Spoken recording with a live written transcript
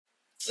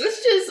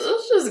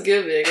It's just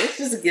giving. It's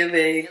just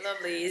giving. Hey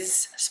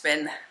lovelies, it's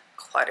been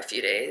quite a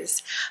few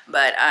days,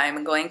 but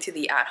I'm going to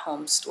the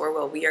at-home store.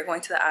 Well, we are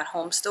going to the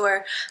at-home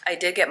store. I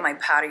did get my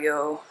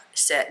patio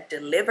set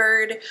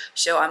delivered,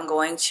 so I'm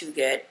going to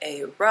get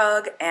a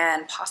rug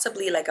and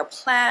possibly like a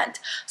plant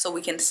so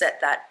we can set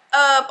that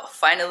up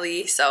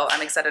finally. So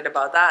I'm excited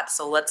about that.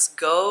 So let's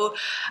go.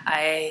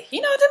 I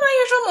did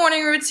my usual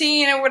morning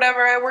routine or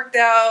whatever. I worked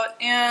out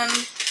and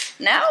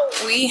now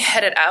we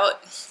headed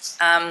out.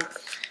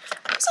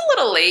 It's a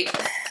little late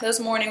this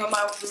morning with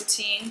my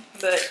routine,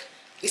 but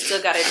we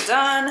still got it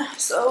done.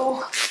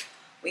 So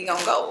we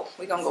gonna go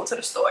to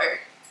the store.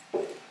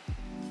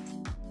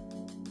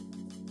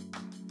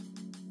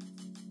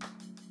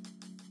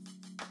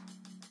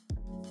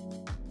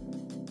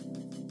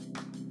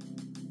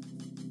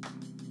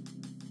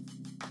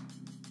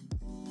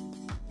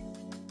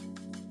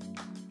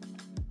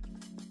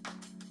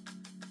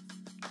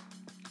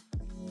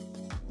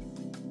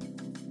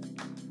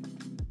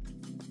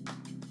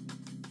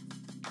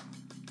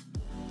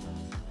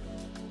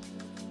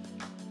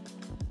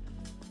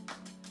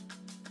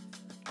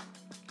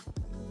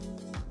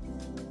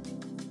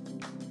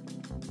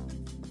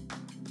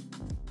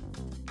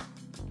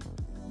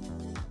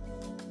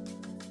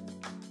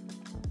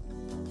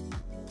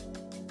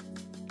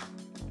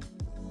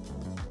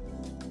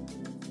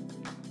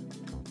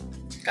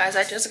 Guys,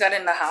 I just got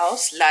in the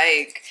house.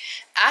 Like,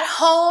 at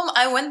home,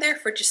 I went there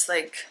for just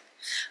like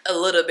a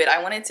little bit.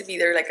 I wanted to be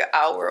there like an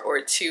hour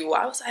or two.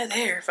 Why was I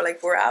there for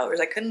like 4 hours?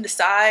 I couldn't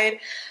decide.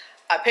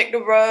 I picked the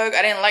rug.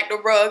 I didn't like the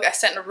rug. I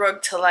sent the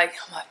rug to like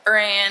my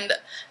friend.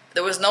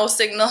 There was no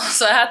signal,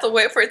 so I had to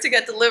wait for it to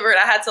get delivered.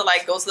 I had to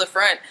like go to the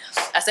front.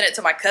 I sent it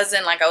to my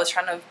cousin. Like, I was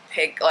trying to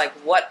pick like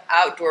what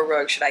outdoor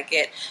rug should I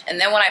get. And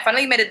then when I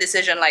finally made a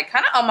decision, like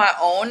kind of on my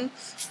own,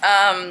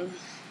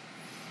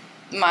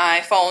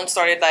 my phone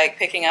started like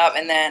picking up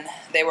and then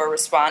they were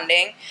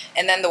responding.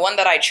 And then the one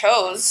that I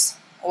chose,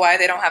 why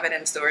they don't have it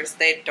in stores,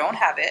 they don't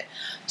have it.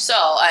 So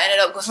I ended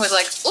up going with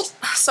like, oops,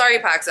 sorry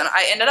Paxton.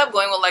 I ended up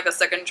going with like a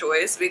second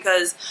choice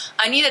because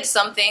I needed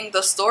something.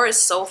 The store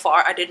is so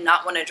far. I did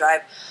not want to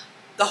drive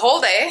the whole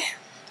day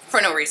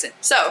for no reason.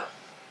 So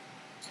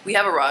we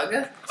have a rug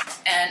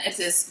and it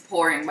is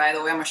pouring, by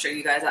the way. I'm gonna show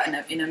you guys that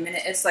in a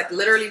minute. It's like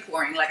literally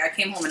pouring. Like, I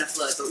came home in a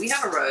flood, but we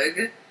have a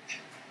rug.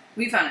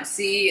 We found a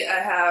seat.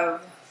 I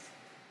have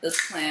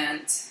this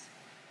plant.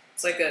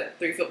 It's like a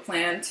 3-foot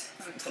plant.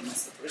 I'm gonna put my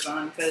slippers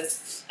on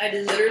because I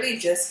literally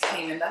just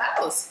came in the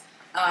house.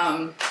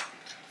 And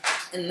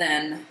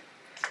then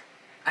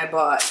I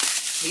bought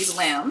these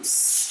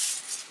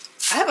lamps.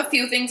 I have a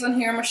few things on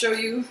here I'm gonna show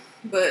you,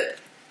 but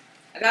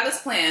I got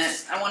this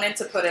plant. I wanted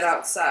to put it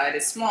outside.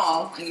 It's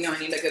small, and I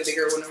need like a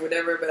bigger one or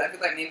whatever, but I feel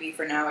like maybe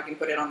for now I can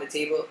put it on the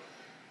table.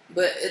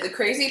 But the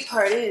crazy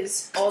part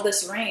is all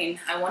this rain.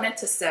 I wanted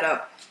to set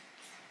up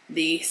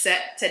the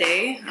set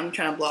today. I'm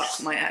trying to block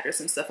my address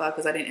and stuff out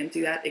because I didn't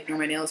empty that. Ignore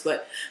my nails,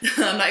 but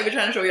I'm not even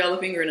trying to show y'all the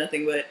finger or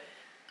nothing, but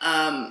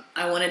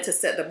I wanted to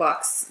set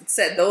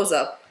those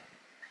up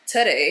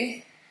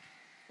today.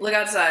 Look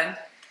outside.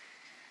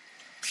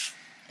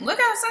 Look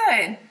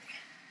outside.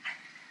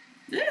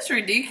 This is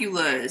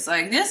ridiculous.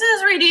 Like, this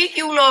is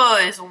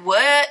ridiculous.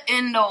 What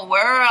in the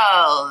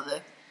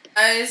world?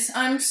 Guys,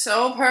 I'm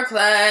so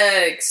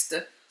perplexed.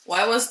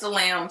 Why was the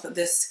lamp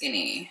this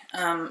skinny?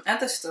 At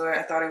the store,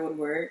 I thought it would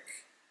work.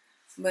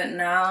 But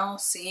now,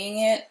 seeing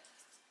it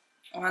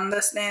on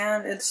the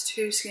stand, it's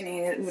too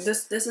skinny.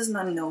 This is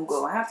a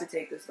no-go. I have to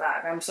take this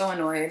back. I'm so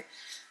annoyed.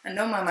 I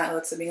know my mat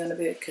looks to be on a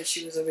bit because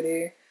she was over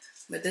there.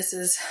 But this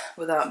is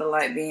without the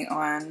light being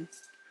on.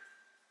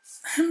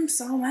 I'm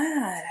so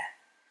mad.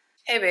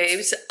 Hey,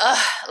 babes.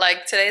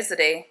 Like, today's the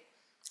day.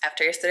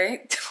 After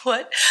yesterday.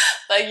 What?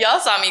 Like, y'all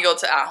saw me go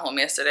to at home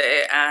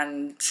yesterday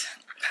and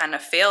kind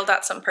of failed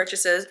at some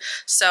purchases.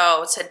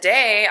 So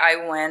today I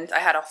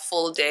had a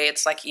full day.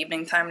 It's like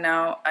evening time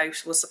now. I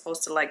was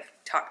supposed to like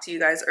talk to you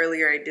guys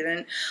earlier. I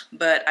didn't,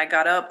 but I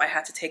got up. I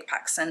had to take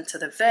Paxton to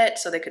the vet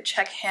so they could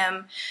check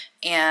him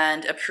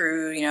and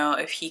approve,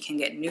 if he can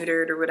get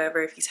neutered or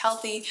whatever, if he's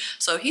healthy.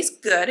 So he's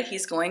good.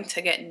 He's going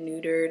to get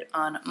neutered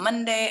on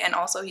Monday, and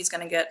also he's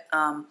going to get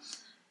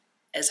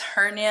his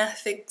hernia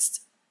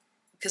fixed,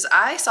 because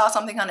I saw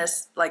something on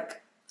his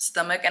like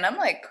stomach and I'm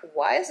like,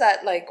 why is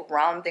that like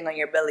round thing on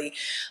your belly?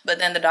 But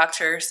then the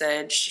doctor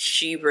said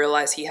she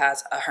realized he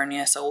has a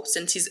hernia, so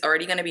since he's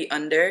already going to be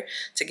under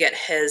to get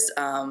his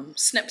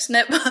snip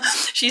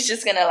she's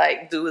just gonna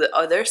like do the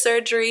other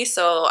surgery.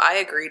 So I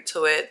agreed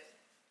to it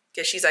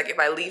because she's like, if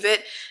I leave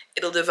it,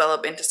 it'll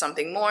develop into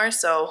something more.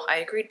 So I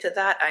agreed to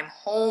that. I'm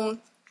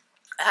home.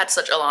 I had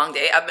such a long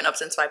day. I've been up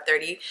since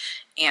 5:30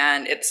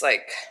 and it's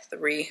like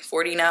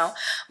 3:40 now,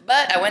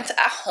 but I went to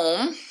at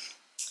home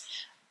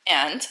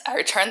and I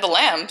returned the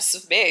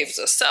lamps, babes.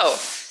 So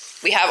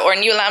we have our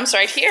new lamps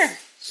right here.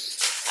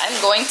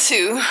 I'm going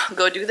to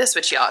go do this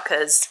with y'all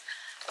because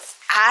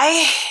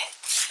I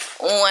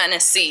want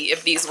to see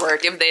if these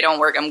work. If they don't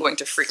work, I'm going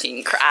to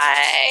freaking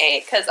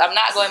cry because I'm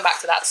not going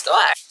back to that store.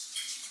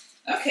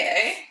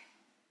 Okay.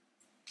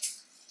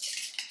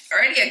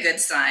 already a good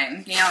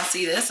sign. Can y'all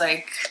see this?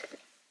 Like,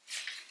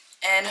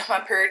 and my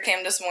period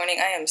came this morning.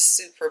 I am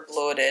super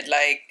bloated.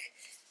 Like,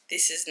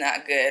 this is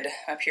not good.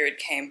 My period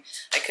came.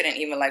 I couldn't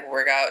even like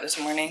work out this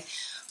morning.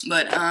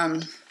 But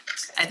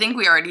I think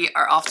we already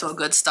are off to a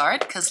good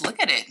start because look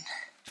at it.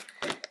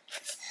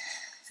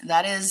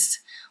 That is,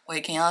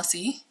 wait, can y'all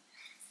see?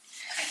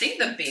 I think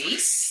the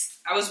base,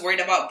 I was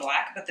worried about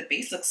black, but the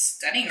base looks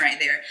stunning right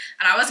there.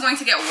 And I was going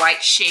to get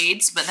white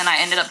shades, but then I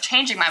ended up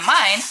changing my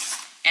mind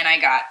and I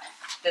got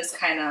this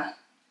kind of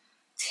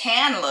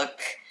tan look.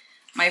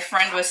 My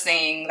friend was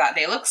saying that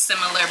they look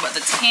similar, but the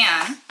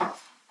tan,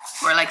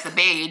 or like the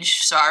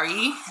beige, sorry,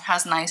 it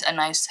has a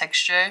nice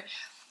texture.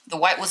 The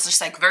white was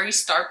just like very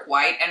stark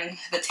white, and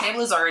the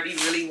table is already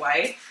really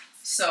white.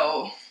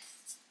 So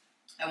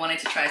I wanted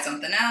to try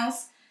something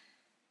else.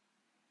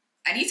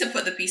 I need to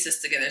put the pieces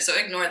together, so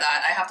ignore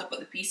that. I have to put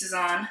the pieces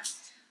on.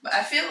 But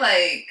I feel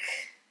like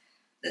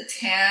the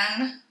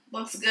tan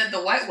looks good.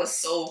 The white was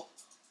so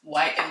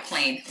white and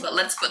plain. But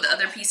let's put the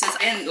other pieces.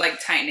 I didn't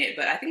like tighten it,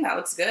 but I think that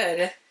looks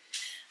good.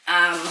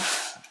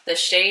 The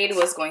shade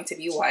was going to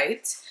be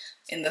white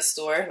in the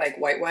store, like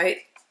white.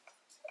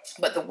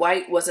 But the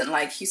white wasn't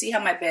like, you see how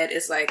my bed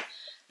is like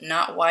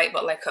not white,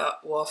 but like a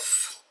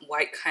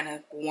white kind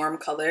of warm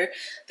color.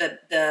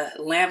 The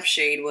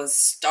lampshade was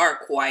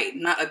stark white,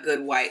 not a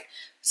good white.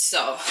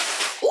 So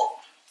ooh,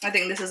 I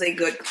think this is a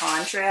good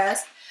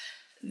contrast.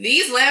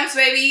 These lamps,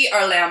 baby,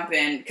 are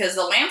lamping because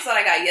the lamps that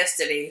I got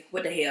yesterday,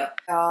 what the hell?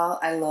 Y'all,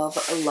 I love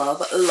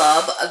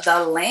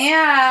the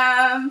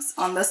lamps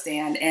on the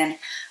stand. And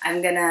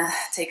I'm gonna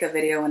take a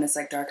video when it's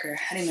like darker.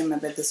 I didn't make my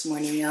bed this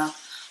morning, y'all.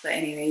 But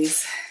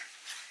anyways,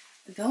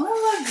 don't it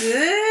look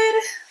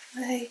good?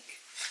 Like,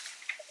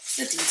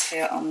 the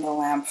detail on the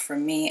lamp for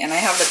me. And I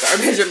have the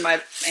garbage in my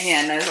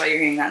hand, that's why you're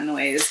hearing that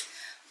noise.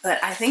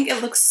 But I think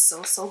it looks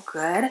so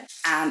good,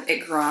 and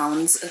it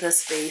grounds the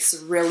space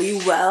really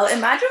well.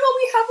 Imagine what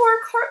we have our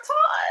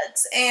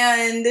carpets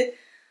and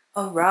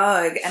a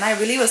rug. And I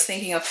really was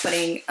thinking of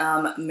putting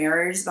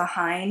mirrors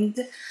behind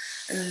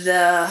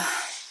the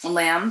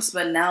lamps,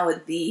 but now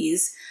with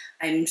these,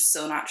 I'm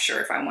so not sure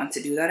if I want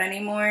to do that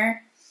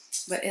anymore.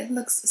 But it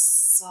looks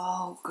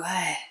so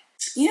good.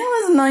 You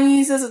know, as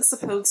nice as it's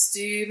supposed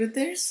to, but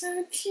they're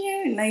so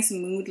cute. Nice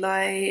mood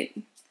light.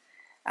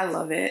 I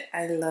love it.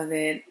 I love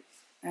it.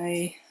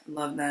 I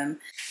love them.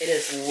 It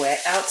is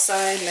wet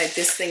outside. Like,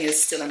 this thing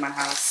is still in my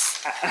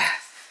house.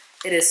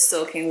 It is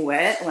soaking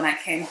wet. When I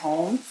came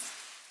home,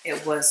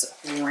 it was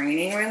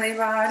raining really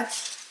bad.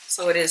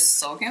 So it is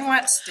soaking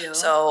wet still.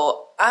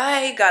 So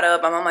I got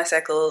up. I'm on my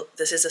cycle.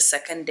 This is the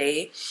second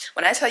day.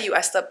 When I tell you I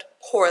slept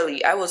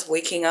poorly, I was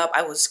waking up.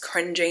 I was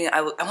cringing.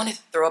 I wanted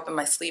to throw up in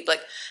my sleep.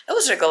 Like, it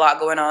was like a lot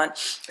going on.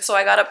 So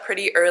I got up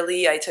pretty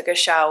early. I took a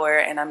shower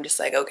and I'm just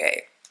like,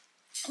 okay,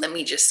 let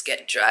me just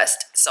get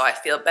dressed so I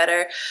feel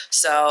better.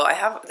 So I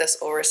have this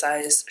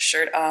oversized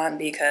shirt on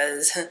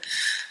because,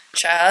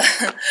 child,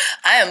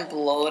 I am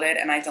bloated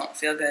and I don't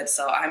feel good.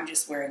 So I'm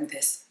just wearing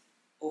this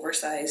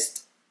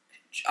oversized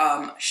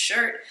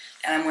shirt,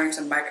 and I'm wearing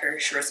some biker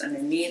shorts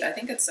underneath. I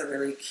think it's a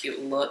really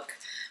cute look.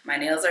 My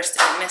nails are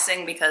still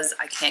missing because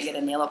I can't get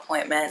a nail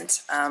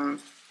appointment.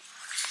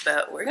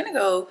 But we're gonna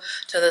go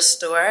to the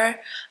store.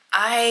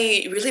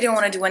 I really didn't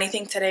want to do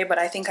anything today, but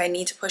I think I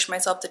need to push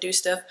myself to do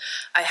stuff.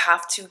 I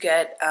have to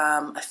get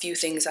a few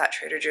things at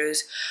Trader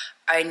Joe's.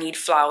 I need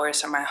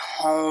flowers for my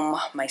home,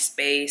 my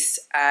space.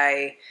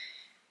 I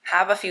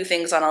have a few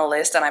things on a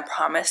list, and I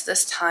promise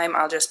this time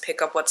I'll just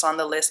pick up what's on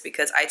the list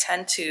because I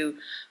tend to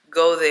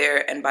go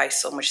there and buy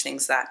so much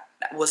things that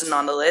wasn't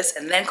on the list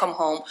and then come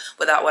home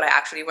without what I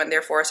actually went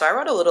there for. So I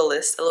wrote a little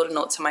list, a little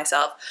note to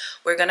myself.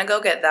 We're gonna go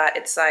get that.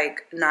 It's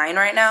like 9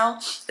 right now.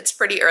 It's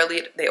pretty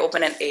early. They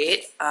open at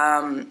 8.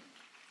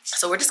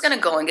 So we're just gonna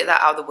go and get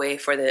that out of the way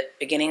for the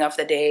beginning of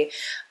the day.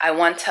 I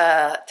want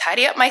to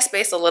tidy up my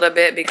space a little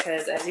bit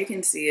because, as you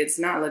can see, it's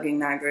not looking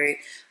that great.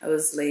 I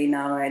was laying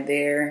down right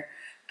there.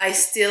 I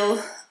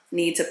still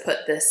need to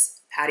put this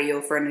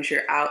patio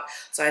furniture out,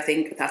 so I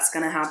think that's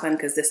gonna happen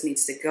because this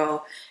needs to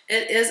go.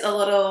 It is a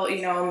little,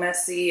 you know,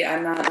 messy.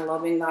 I'm not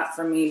loving that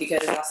for me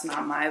because that's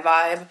not my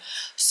vibe.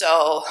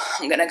 So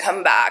I'm gonna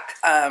come back.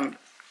 I'm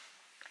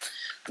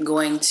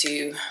going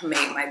to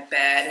make my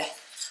bed,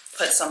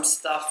 put some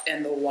stuff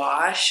in the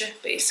wash,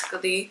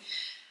 basically.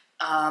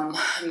 I'm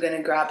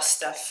gonna grab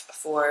stuff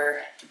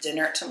for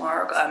dinner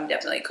tomorrow. I'm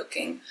definitely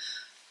cooking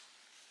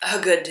a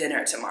good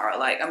dinner tomorrow.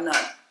 Like, I'm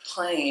not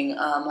playing.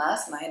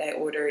 Last night I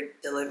ordered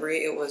delivery.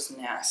 It was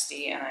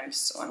nasty and I'm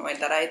so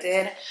annoyed that I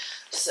did.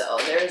 So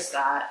there's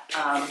that.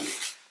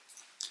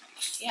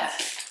 Yeah,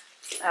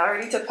 I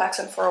already took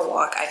Paxton for a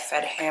walk. I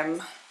fed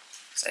him.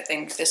 So I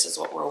think this is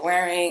what we're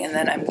wearing, and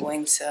then I'm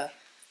going to,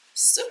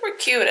 super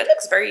cute. It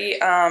looks very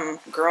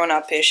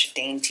grown-up-ish,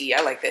 dainty. I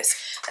like this.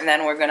 And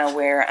then we're gonna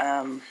wear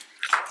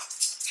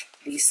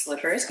these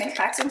slippers.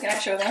 Paxton, can I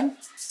show them?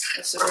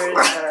 The slippers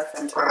that are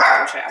from Target,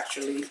 which I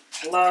actually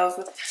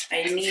love.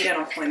 I need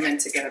an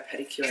appointment to get a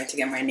pedicure and to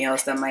get my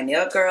nails done. My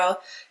nail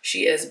girl,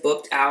 she is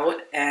booked out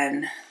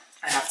and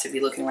I have to be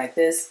looking like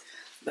this.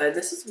 But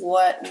this is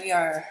what we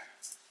are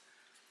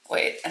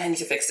Wait, and I need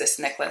to fix this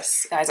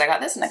necklace. Guys, I got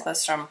this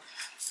necklace from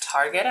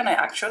Target and I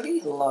actually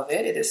love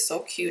it. It is so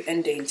cute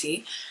and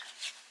dainty.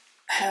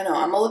 I don't know,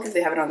 I'm gonna look if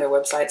they have it on their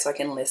website so I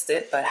can list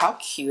it, but how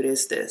cute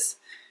is this?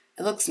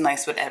 It looks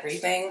nice with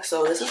everything.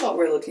 So this is what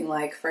we're looking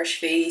like, fresh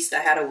faced. I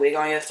had a wig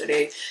on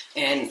yesterday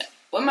and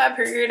with my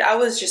period, I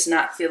was just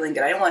not feeling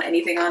good. I didn't want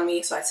anything on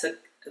me, so I took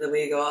the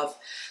wig off.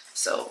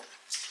 So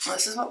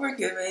this is what we're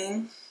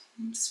giving.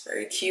 It's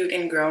very cute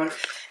and grown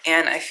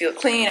and I feel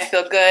clean, I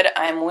feel good.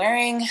 I'm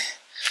wearing,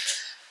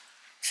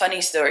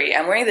 funny story,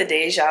 I'm wearing the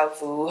Deja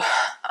Vu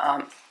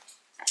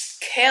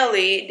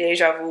Kaylee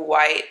Deja Vu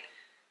white,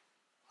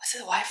 what's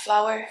it, white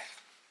flower?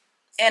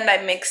 And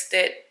I mixed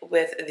it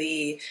with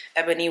the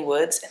Ebony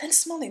Woods and it's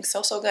smelling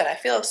so good. I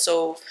feel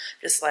so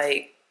just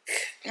like,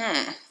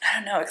 I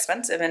don't know,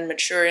 expensive and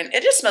mature, and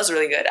it just smells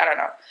really good. I don't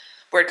know,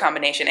 weird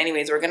combination.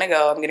 Anyways, we're gonna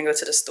go, I'm gonna go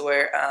to the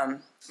store.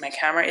 My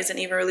camera isn't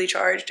even really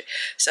charged,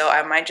 so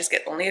I might just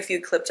get only a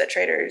few clips at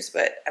Trader's,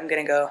 but I'm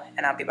gonna go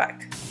and I'll be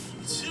back.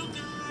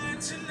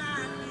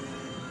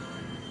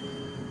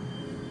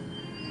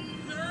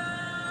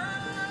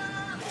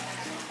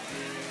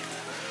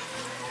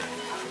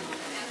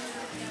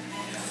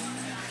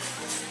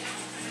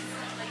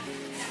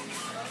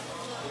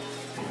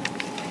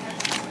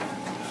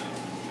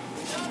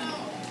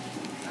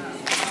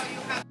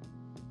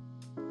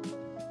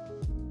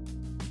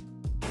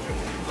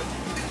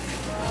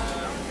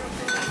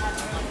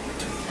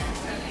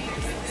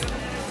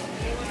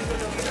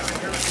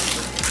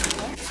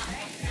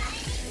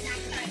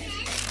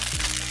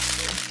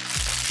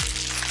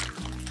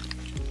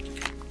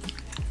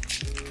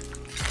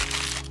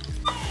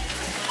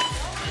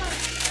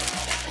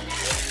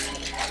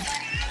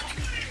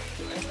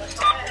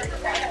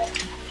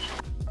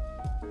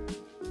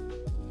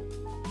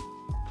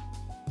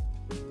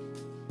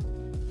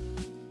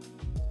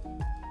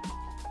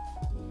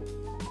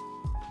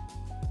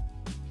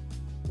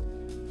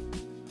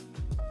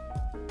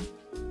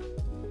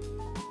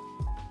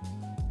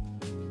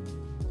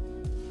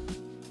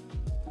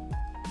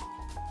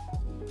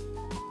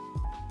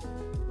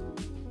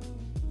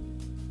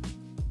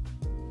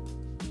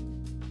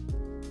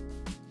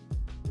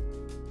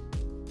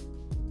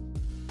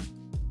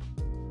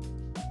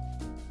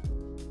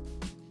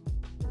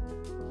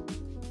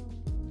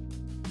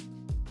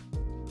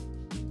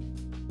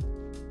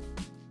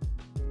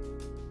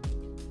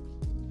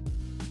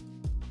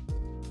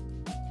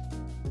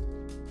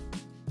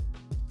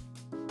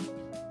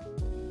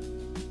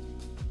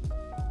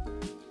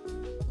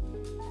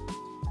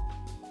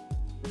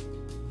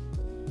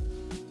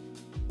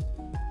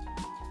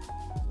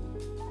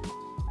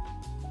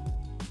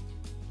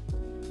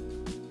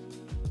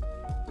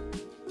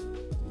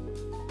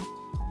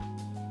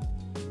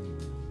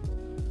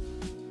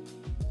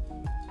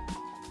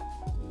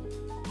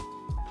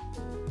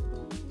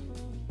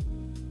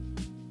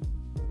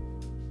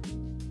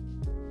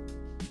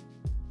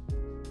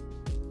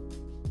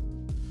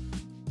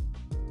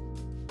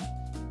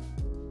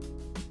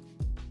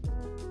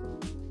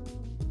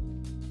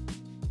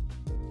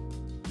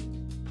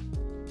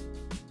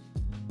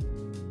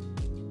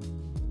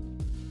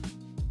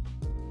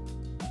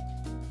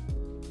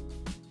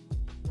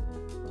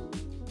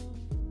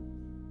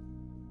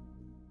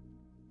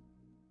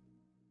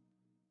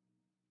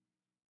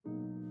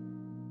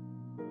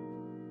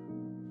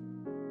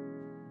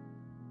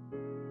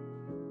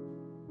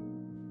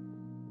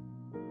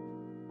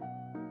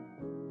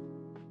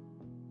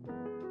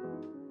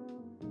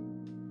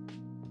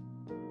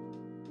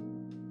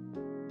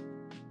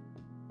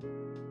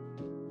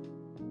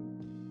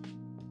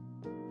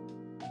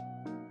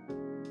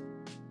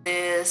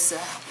 This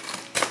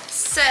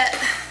set,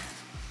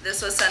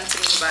 this was sent to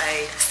me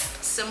by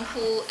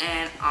Simple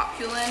and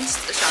Opulent.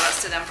 Shout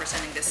outs to them for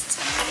sending this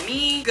to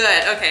me.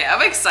 Good, okay,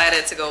 I'm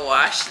excited to go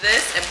wash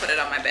this and put it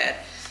on my bed.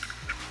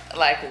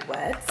 Like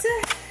what?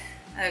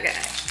 Okay.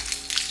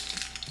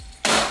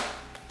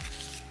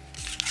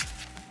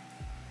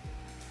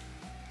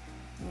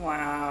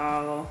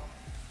 Wow.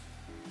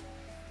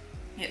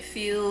 It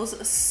feels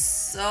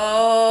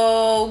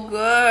so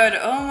good.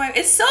 Oh my,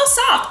 it's so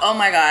soft. Oh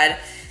my God.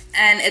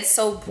 And it's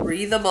so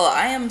breathable.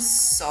 I am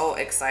so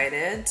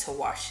excited to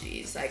wash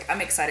these. Like, I'm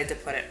excited to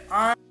put it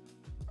on.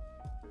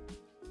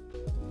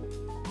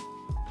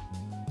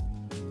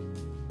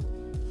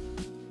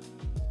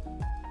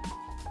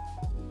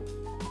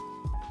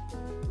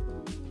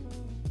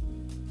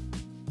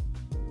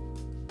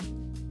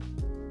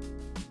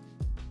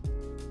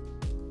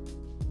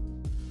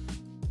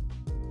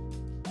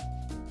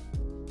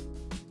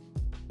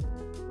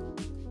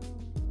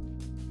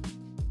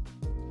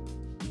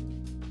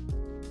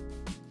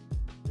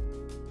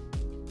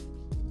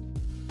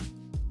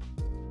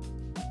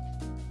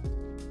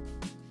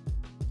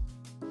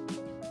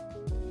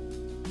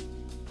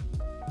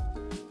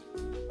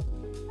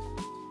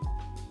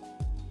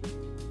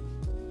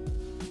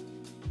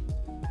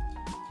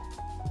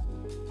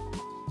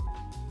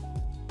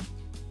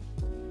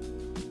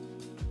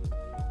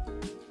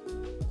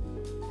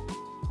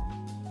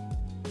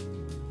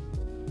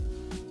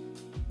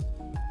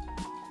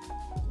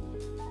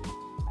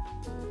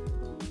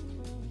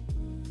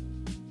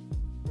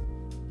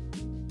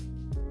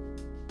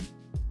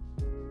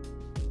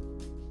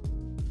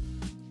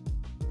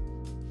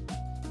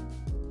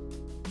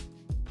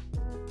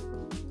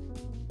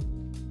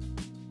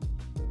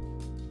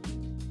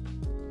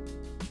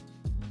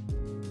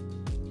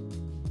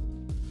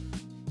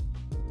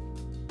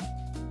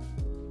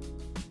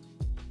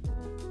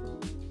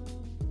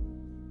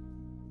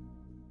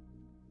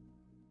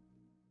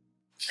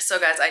 So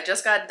guys, I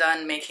just got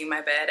done making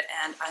my bed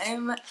and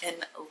I'm in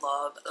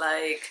love.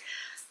 Like,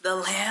 the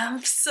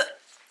lamps,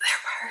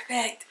 they're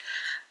perfect.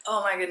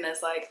 Oh my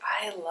goodness, like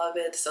I love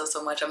it so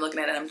much. I'm looking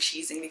at it and I'm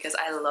cheesing because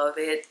I love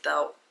it.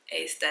 The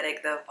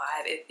aesthetic, the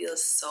vibe, it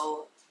feels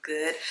so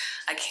good.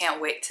 I can't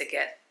wait to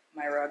get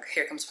my rug.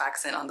 Here comes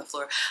Paxton on the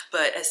floor.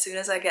 But as soon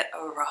as I get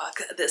a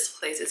rug, this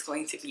place is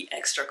going to be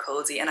extra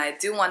cozy. And I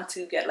do want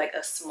to get like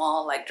a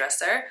small like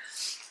dresser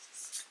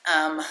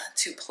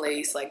to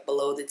place like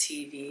below the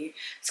TV.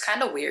 It's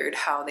kind of weird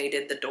how they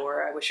did the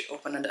door. I wish it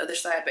opened on the other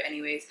side, but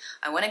anyways,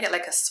 I want to get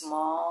like a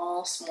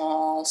small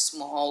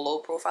low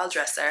profile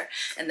dresser.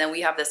 And then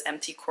we have this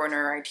empty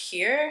corner right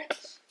here,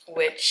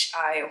 which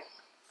I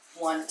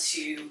want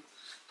to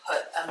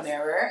put a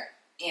mirror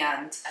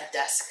and a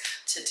desk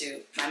to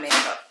do my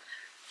makeup.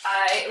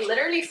 I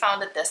literally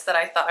found a desk that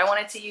I thought I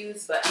wanted to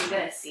use, but I'm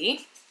gonna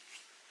see.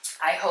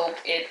 I hope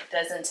it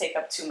doesn't take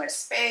up too much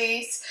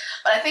space,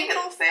 but I think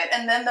it'll fit.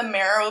 And then the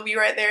mirror will be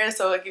right there,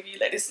 so it'll give you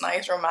like this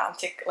nice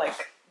romantic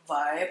like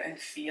vibe and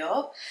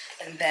feel.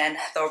 And then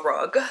the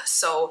rug.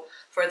 So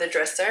for the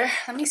dresser,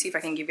 let me see if I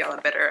can give y'all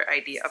a better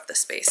idea of the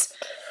space.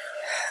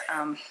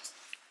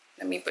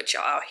 Let me put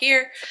y'all out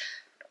here.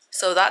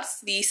 So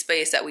that's the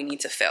space that we need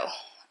to fill.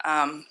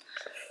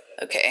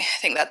 Okay, I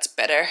think that's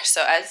better.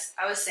 So as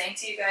I was saying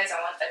to you guys,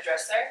 I want a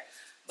dresser,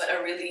 but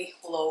a really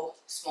low,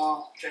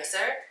 small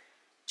dresser.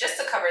 Just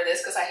to cover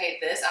this, because I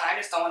hate this, and I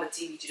just don't want the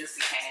TV to just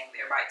be hanging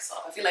there by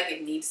itself. I feel like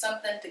it needs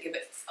something to give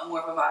it a more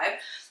of a vibe.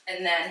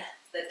 And then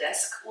the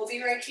desk will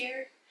be right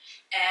here.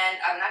 And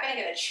I'm not gonna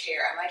get a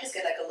chair. I might just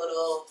get like a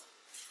little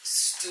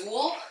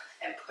stool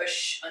and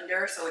push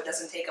under so it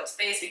doesn't take up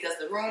space, because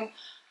the room,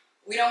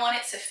 we don't want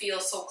it to feel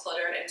so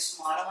cluttered and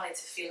small. I don't want it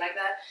to feel like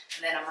that.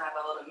 And then I'm gonna have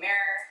a little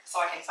mirror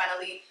so I can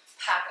finally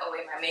pack away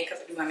my makeup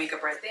and do my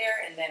makeup right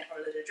there, and then our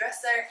little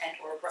dresser and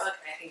our rug,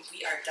 and I think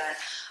we are done.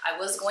 I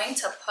was going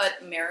to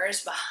put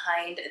mirrors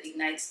behind the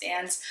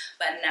nightstands,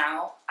 but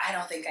now I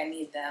don't think I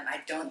need them.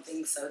 I don't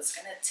think so. It's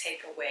gonna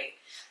take away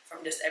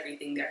from just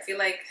everything there. I feel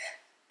like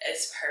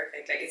it's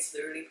perfect. Like, it's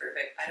literally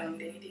perfect. I don't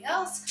need anything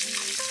else.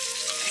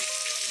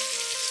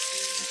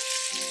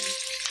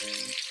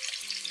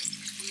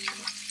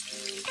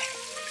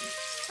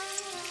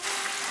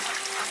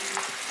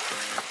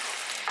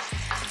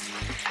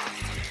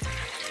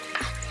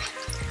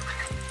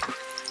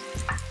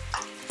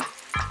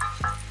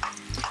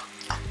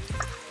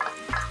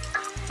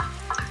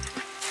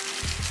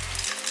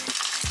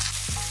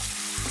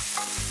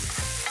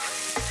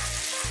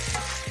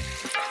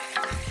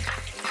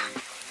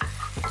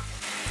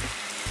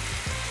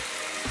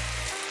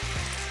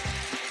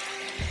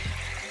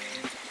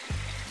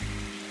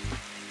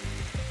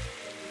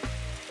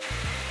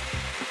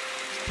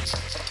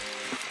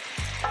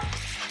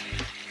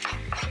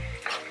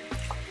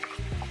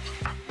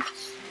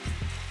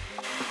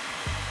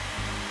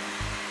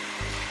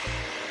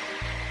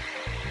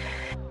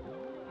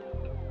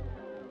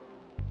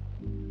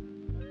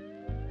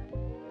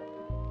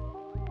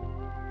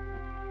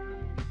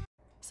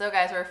 So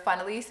guys, we're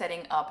finally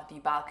setting up the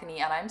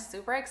balcony and I'm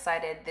super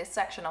excited. This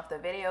section of the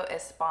video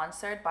is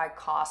sponsored by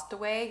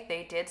Costaway.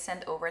 They did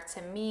send over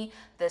to me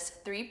this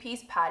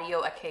 3-piece patio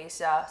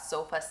acacia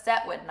sofa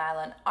set with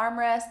nylon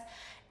armrest.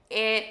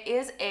 It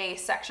is a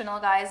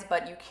sectional, guys,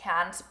 but you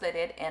can split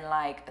it in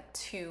like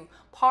 2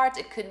 parts.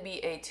 It could be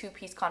a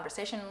 2-piece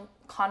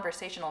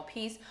conversational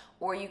piece,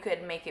 or you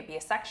could make it be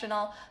a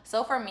sectional.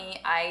 So for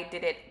me, I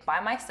did it by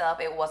myself.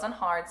 It wasn't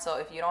hard, so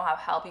if you don't have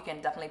help, you can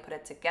definitely put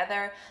it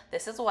together.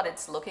 This is what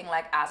it's looking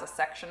like as a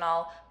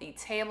sectional. The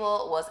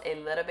table was a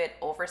little bit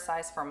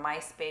oversized for my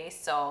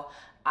space, so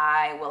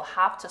I will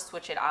have to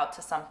switch it out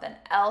to something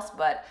else,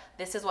 but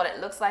this is what it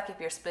looks like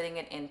if you're splitting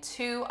it in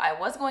 2. I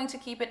was going to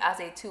keep it as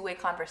a 2-way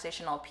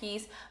conversational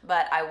piece,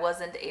 but I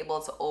wasn't able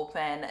to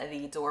open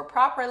the door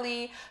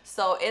properly.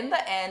 So in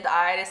the end,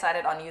 I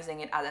decided on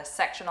using it as a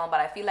sectional, but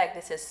I feel like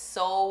this is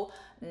so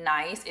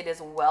nice. It is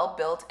well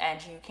built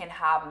and you can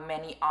have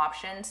many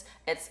options.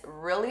 It's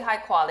really high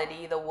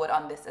quality. The wood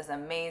on this is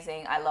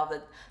amazing. I love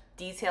the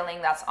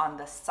detailing that's on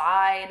the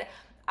side.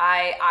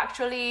 I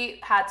actually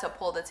had to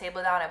pull the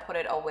table down and put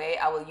it away.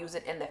 I will use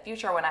it in the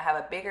future when I have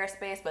a bigger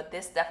space, but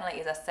this definitely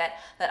is a set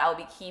that I'll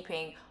be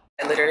keeping.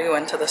 I literally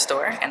went to the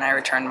store and I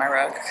returned my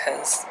rug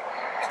because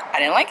I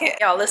didn't like it.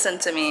 Y'all, listen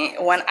to me.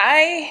 When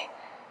I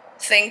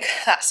think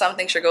that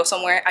something should go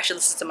somewhere, I should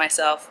listen to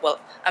myself. Well,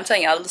 I'm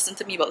telling you, I'll listen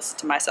to me, but listen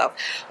to myself.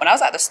 When I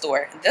was at the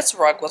store, this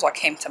rug was what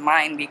came to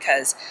mind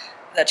because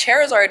the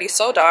chair is already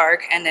so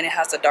dark and then it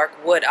has the dark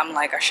wood. I'm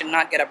like, I should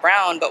not get a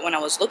brown, but when I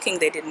was looking,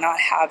 they did not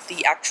have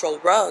the actual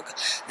rug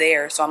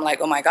there. So I'm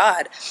like, oh my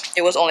God,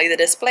 it was only the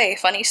display.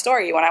 Funny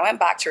story, when I went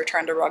back to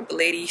return the rug, the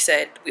lady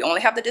said, we only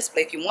have the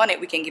display. If you want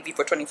it, we can give you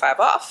for 25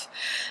 off.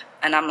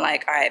 And I'm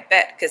like, all right,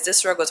 bet, because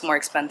this rug was more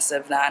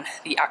expensive than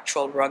the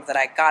actual rug that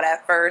I got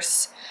at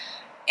first.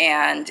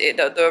 And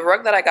the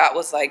rug that I got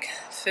was like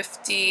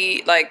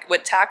 50, like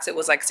with tax, it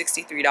was like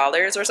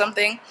 $63 or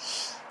something.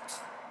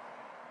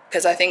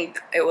 because I think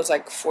it was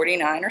like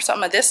 49 or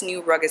something. This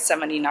new rug is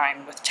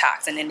 79 with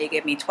tax, and then they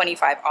gave me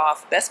 25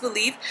 off. Best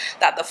believe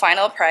that the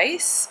final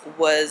price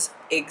was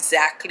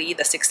exactly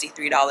the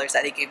 $63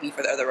 that they gave me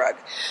for the other rug.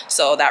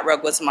 So that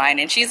rug was mine,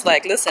 and she's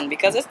like, listen,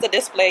 because it's the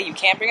display, you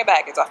can't bring it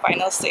back, it's a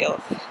final sale.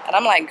 And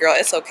I'm like, girl,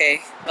 it's okay,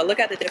 but look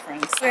at the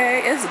difference.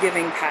 Okay, it's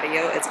giving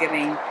patio, it's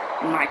giving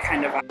my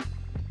kind of vibe.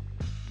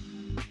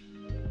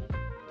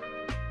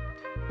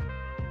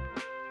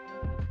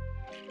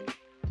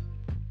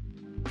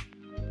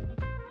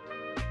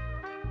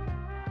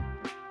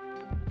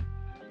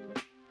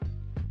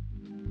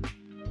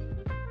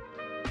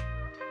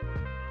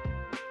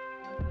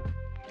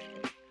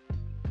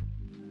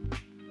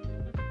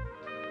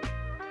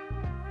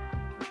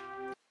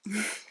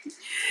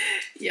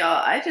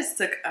 Y'all, I just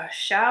took a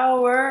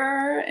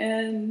shower,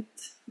 and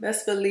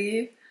best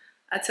believe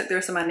I took the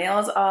rest of my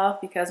nails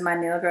off because my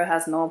nail girl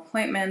has no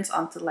appointments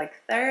until like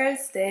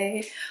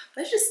Thursday.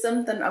 There's just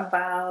something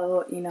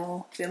about, you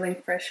know,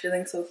 feeling fresh,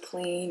 feeling so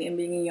clean, and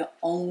being in your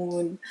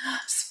own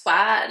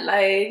spot.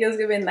 Like, it's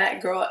giving that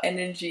girl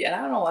energy, and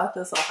I don't know why I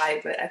feel so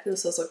hyped, but I feel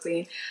so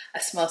clean. I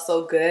smell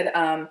so good.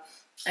 I'm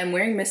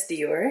wearing Miss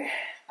Dior.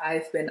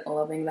 I've been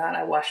loving that.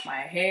 I washed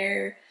my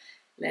hair,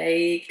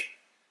 like,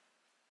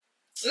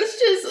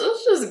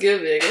 it's just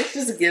giving. It's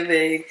just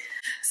giving.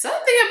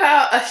 Something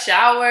about a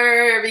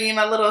shower, being in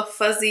my little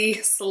fuzzy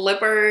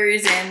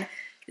slippers, and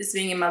just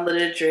being in my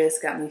little dress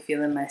got me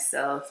feeling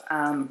myself.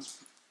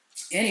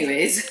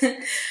 Anyways,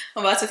 I'm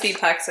about to feed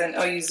Paxton.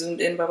 Oh, you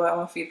zoomed in, Bubba. I'm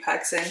gonna feed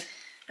Paxton,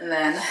 and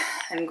then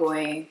I'm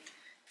going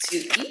to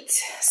eat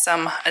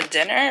some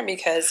dinner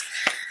because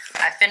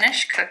I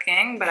finished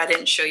cooking, but I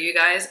didn't show you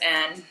guys.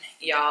 And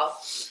y'all,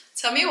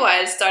 tell me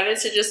why it started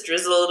to just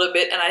drizzle a little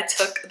bit, and I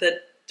took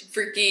the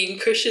freaking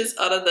cushions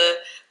out of the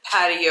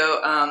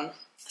patio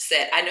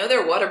set. I know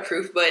they're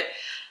waterproof, but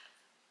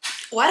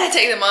why did I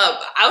take them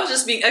up? I was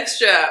just being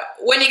extra.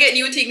 When you get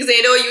new things,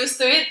 they don't used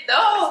to it.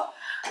 No,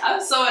 I'm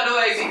so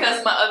annoyed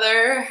because my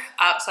other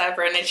outside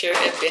furniture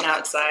had been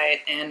outside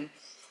and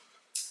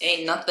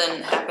ain't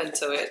nothing happened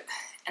to it.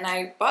 And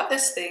I bought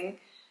this thing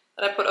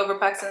that I put over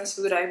Paxton's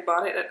food. I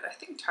bought it at, I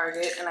think,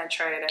 Target, and I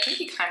tried it. I think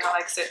he kind of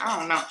likes it. I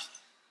don't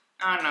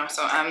know.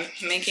 So I'm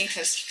making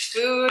his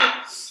food.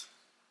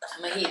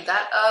 I'm gonna heat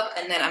that up,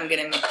 and then I'm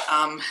gonna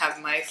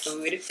have my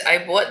food. I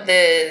bought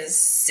this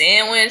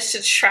sandwich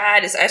to try,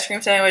 this ice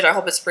cream sandwich. I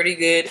hope it's pretty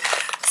good.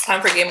 It's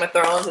time for Game of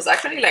Thrones. It's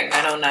actually like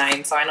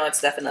 9:09, so I know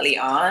it's definitely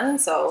on.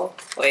 So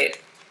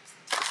wait,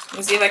 let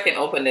me see if I can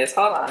open this.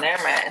 Hold on,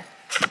 never mind.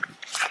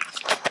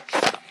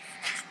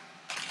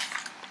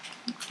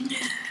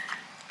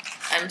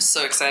 I'm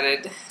so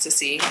excited to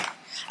see.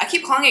 I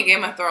keep calling it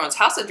Game of Thrones.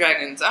 House of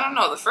Dragons. I don't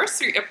know. The first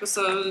 3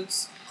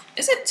 episodes.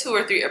 Is it 2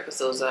 or 3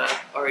 episodes that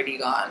have already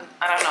gone?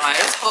 I don't know. I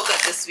just hope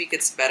that this week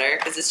it's better,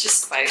 because it's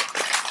just like,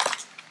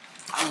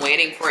 I'm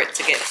waiting for it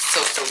to get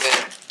so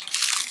good.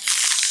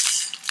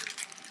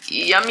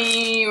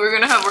 Yummy. We're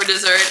gonna have our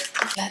dessert.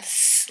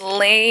 Let's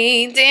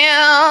lay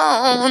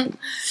down.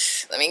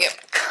 Let me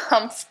get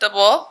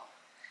comfortable.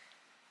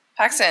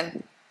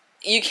 Paxton,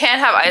 you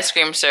can't have ice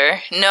cream,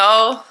 sir.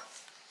 No.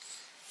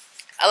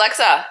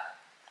 Alexa,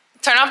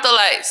 turn off the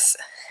lights.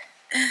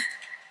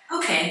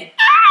 Okay.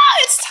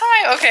 It's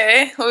time.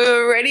 Okay,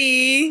 we're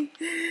ready.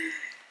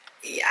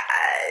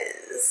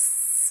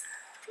 Yes.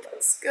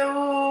 Let's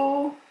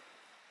go.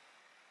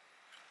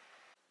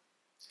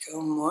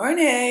 Good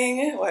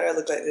morning. Why do I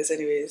look like this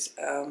anyways?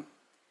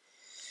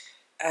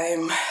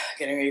 I'm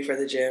getting ready for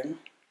the gym.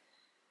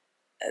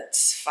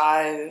 It's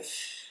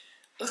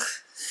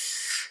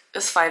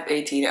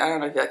 5:18. I don't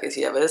know if y'all can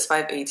see it, but it's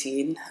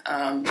 5:18.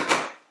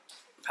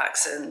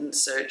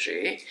 Paxton's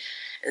surgery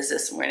is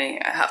this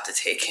morning. I have to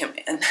take him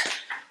in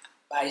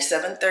by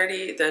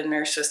 7:30. The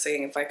nurse was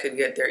saying if I could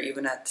get there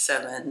even at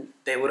 7,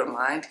 they wouldn't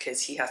mind,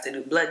 because he has to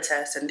do blood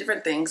tests and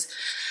different things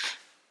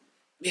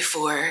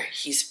before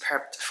he's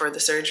prepped for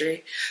the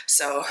surgery.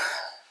 So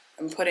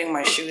I'm putting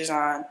my shoes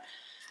on.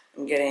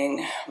 I'm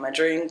getting my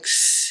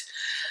drinks.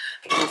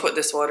 I'm gonna put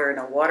this water in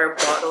a water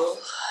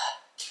bottle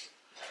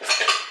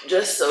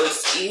just so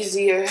it's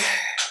easier.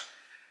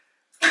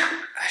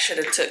 I should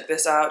have took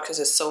this out because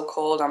it's so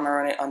cold. I'm gonna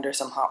run it under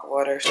some hot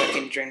water so I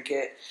can drink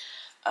it.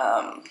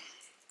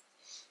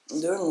 I'm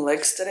doing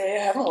legs today.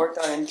 I haven't worked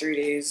out in 3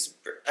 days.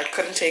 I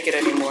couldn't take it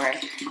anymore.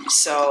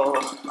 So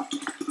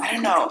I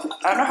don't know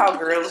how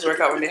girls work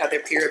out when they have their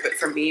period, but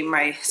for me,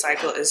 my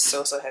cycle is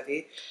so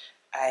heavy.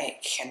 I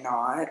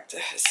cannot.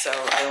 So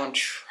I don't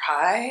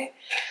try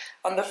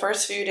on the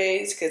first few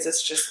days because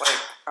it's just like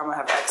I'm gonna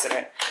have an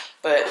accident.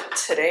 But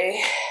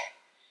today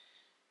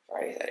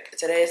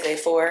is day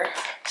 4,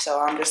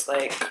 so I'm just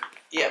like,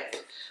 yep,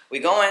 we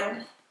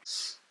going.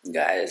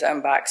 Guys,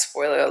 I'm back.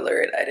 Spoiler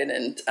alert, I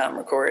didn't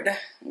record.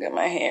 Got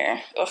my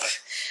hair. Ugh.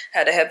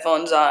 Had the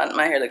headphones on.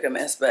 My hair looked a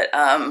mess, but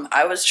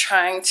I was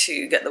trying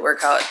to get the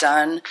workout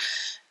done,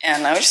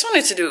 and I just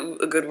wanted to do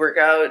a good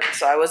workout,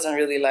 so I wasn't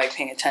really like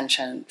paying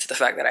attention to the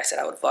fact that I said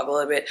I would vlog a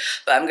little bit.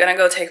 But I'm gonna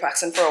go take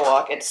Paxton for a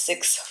walk. It's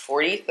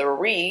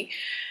 6:43.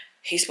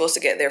 He's supposed to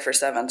get there for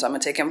 7, so I'm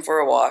gonna take him for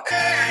a walk.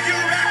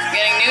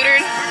 Getting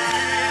neutered?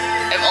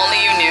 If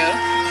only you knew.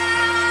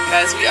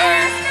 Guys, we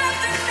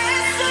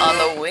are on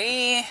the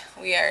way.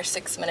 We are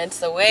 6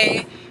 minutes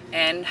away.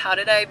 And how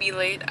did I be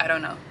late? I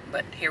don't know,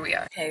 but here we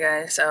are. Hey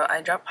guys, so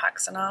I dropped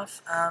Paxton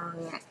off.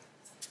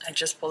 I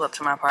just pulled up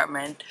to my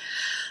apartment.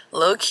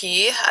 Low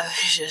key, I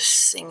was just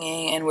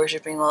singing and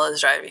worshiping while I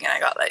was driving, and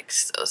I got like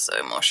so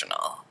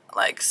emotional.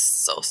 Like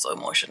so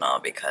emotional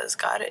because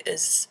God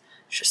is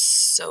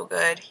just so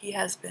good. He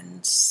has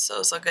been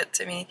so good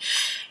to me.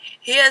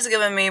 He has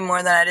given me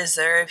more than I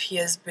deserve. He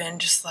has been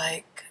just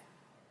like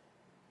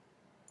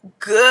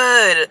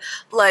good,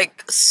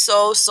 like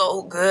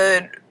so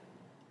good.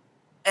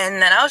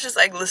 And then I was just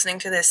like listening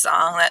to this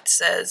song that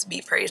says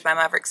 "Be Praised" by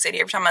Maverick City.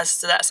 Every time I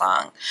listen to that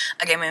song,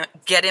 I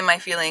get in my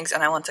feelings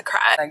and I want to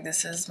cry. Like,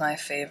 this is my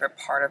favorite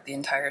part of the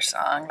entire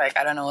song. Like,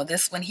 I don't know,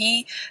 this, when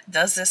he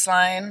does this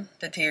line,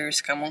 the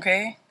tears come,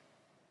 okay?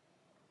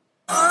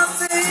 I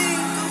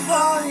think of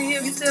all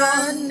you've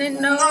done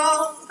and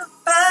all the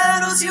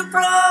battles you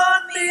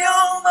brought me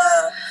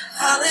over.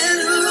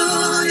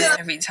 Hallelujah.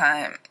 Every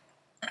time.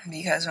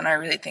 Because when I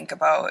really think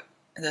about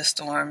the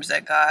storms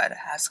that God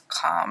has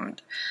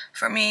calmed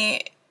for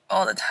me,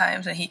 all the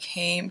times when he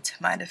came to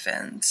my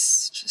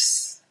defense,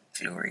 just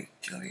glory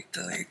be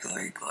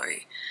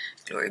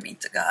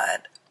to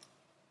God.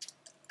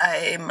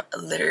 I'm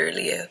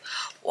literally a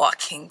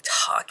walking,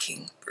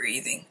 talking,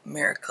 breathing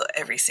miracle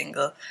every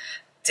single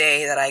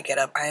day that I get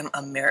up. I'm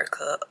a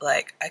miracle.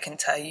 Like, I can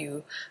tell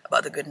you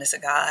about the goodness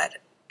of God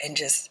and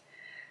just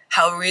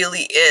how it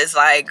really is.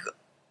 Like,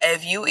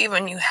 if you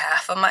even knew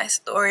half of my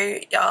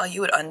story, y'all,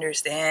 you would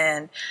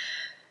understand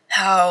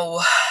how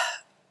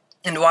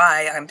and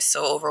why I'm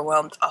so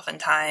overwhelmed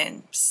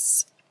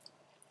oftentimes,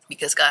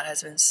 because God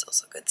has been so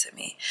good to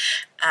me.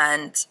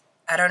 And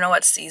I don't know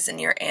what season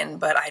you're in,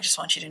 but I just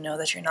want you to know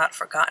that you're not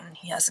forgotten.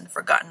 He hasn't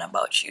forgotten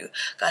about you.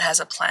 God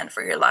has a plan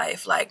for your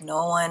life. Like,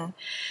 no one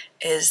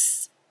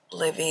is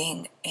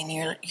living in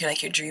your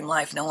dream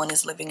life. No one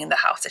is living in the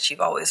house that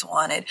you've always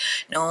wanted.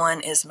 No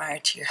one is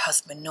married to your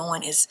husband. No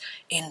one is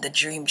in the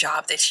dream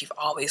job that you've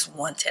always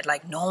wanted.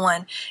 Like, no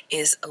one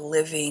is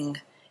living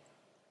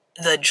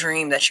the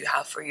dream that you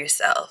have for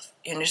yourself.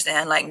 You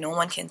understand? Like, no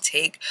one can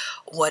take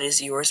what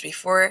is yours.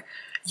 Before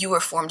you were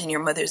formed in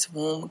your mother's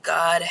womb,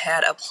 God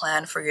had a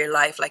plan for your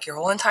life. Like, your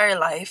whole entire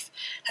life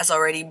has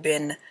already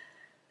been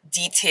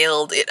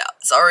detailed.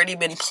 It's already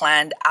been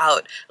planned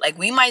out. Like,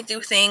 we might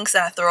do things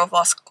that throw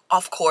us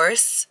off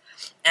course,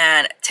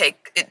 and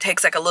it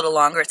takes like a little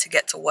longer to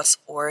get to what's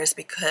ours,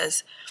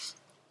 because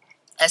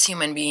as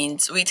human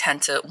beings, we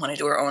tend to want to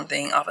do our own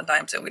thing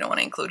oftentimes, and we don't want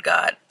to include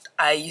God.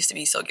 I used to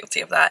be so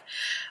guilty of that.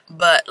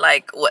 But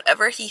like,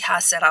 whatever he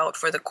has set out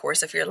for the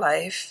course of your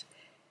life,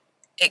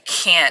 it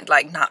can't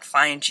like not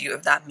find you,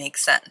 if that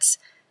makes sense.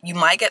 You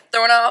might get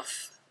thrown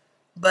off,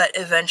 but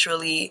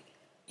eventually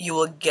you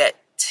will get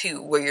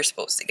to where you're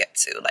supposed to get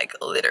to, like,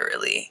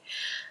 literally.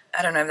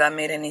 I don't know if that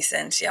made any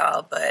sense,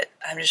 y'all, but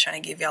I'm just trying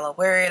to give y'all a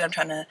word. I'm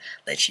trying to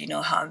let you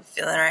know how I'm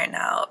feeling right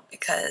now,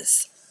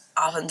 because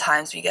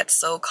oftentimes we get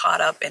so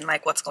caught up in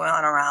like what's going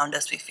on around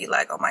us. We feel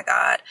like, oh my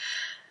God,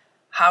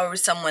 how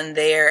is someone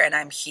there and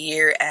I'm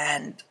here?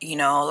 And you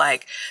know,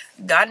 like,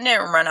 God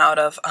didn't run out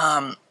of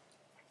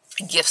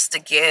gifts to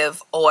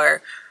give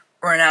or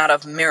run out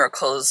of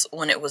miracles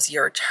when it was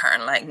your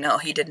turn. Like, no,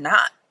 he did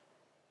not.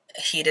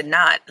 He did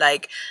not.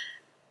 Like,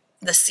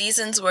 the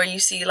seasons where you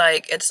see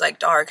like it's like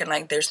dark and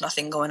like there's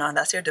nothing going on,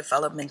 that's your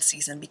development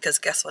season. Because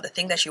guess what? The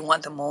thing that you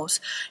want the most,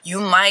 you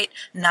might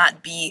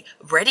not be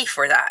ready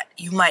for that.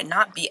 You might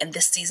not be. And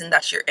this season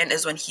that you're in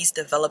is when he's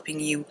developing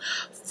you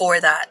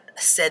for that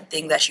said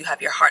thing that you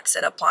have your heart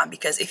set upon.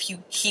 Because if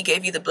he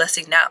gave you the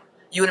blessing now,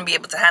 you wouldn't be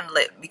able to handle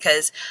it.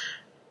 Because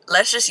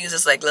let's just use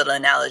this like little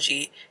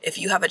analogy. If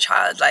you have a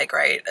child, like,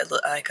 right,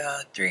 like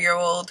a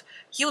 3-year-old,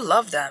 you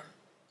love them.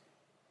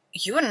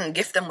 You wouldn't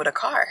gift them with a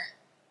car.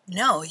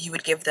 No, you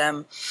would give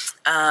them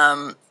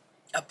a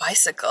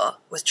bicycle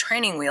with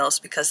training wheels,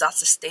 because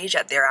that's the stage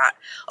that they're at.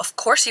 Of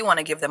course you want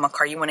to give them a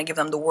car. You want to give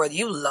them the world.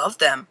 You love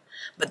them,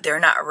 but they're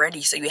not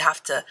ready. So you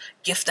have to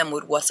gift them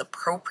with what's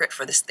appropriate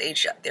for the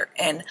stage that they're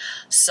in.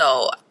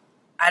 So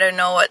I don't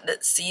know what the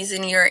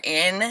season you're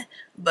in,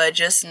 but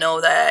just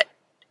know that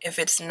if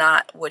it's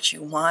not what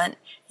you want,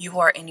 you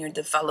are in your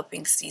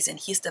developing season.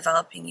 He's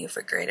developing you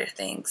for greater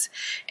things.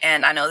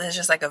 And I know this is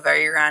just like a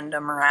very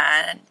random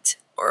rant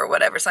or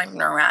whatever. It's not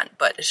even a rant,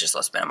 but it's just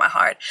what's been in my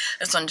heart.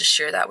 I just wanted to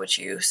share that with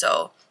you.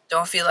 So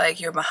don't feel like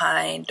you're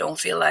behind. Don't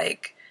feel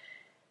like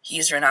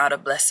he's run out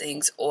of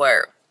blessings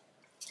or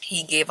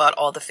he gave out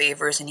all the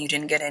favors and you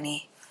didn't get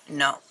any.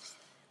 No.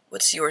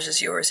 What's yours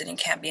is yours, and it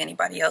can't be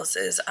anybody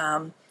else's.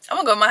 I'm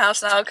gonna go to my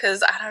house now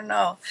because I don't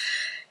know.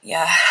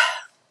 Yeah,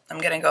 I'm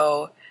gonna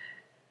go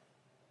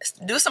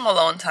do some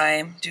alone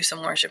time, do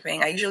some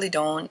worshiping. I usually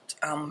don't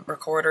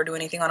record or do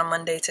anything on a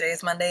Monday. Today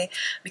is Monday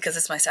because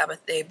it's my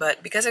Sabbath day,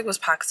 but because it was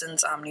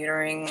Paxton's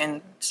neutering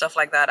and stuff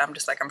like that, I'm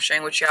just like, I'm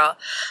sharing with y'all.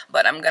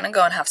 But I'm gonna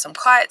go and have some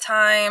quiet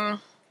time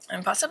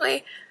and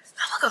possibly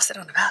I'm gonna go sit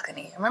on the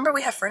balcony. Remember,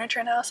 we have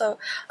furniture now, so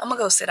I'm gonna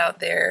go sit out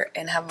there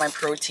and have my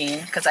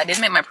protein, because I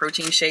did make my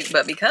protein shake,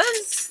 but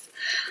because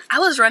I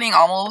was running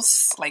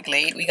almost like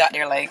late, we got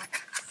there like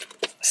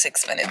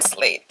 6 minutes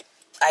late,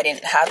 I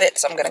didn't have it,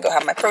 so I'm gonna go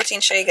have my protein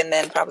shake and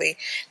then probably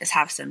just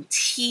have some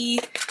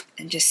tea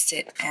and just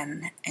sit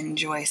and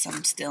enjoy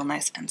some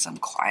stillness and some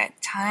quiet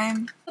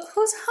time. Look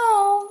who's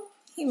home.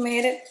 He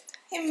made it.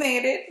 He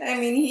made it. I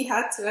mean, he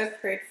had to. I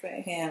prayed for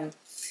him.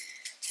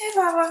 Hey,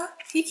 Baba.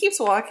 He keeps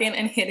walking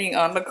and hitting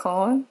on the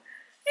cone.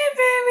 Hey,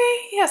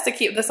 baby. He has to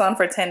keep this on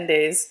for 10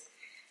 days.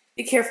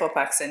 Be careful,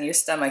 Paxton. Your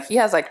stomach. He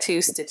has like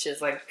 2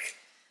 stitches. Like,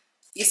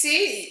 you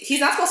see, he's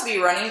not supposed to be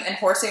running and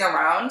horsing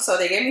around. So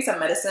they gave me some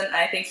medicine.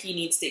 I think he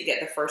needs to get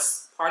the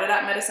first part of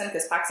that medicine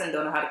because Paxton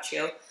don't know how to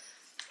chill,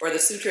 or the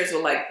sutures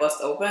will like bust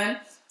open.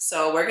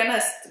 So we're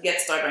gonna get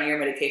started on your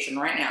medication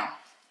right now.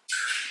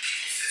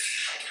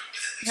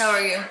 How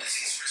are you?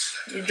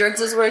 Your drugs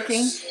is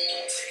working?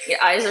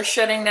 Your eyes are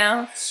shutting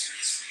down?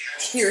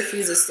 He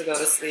refuses to go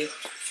to sleep.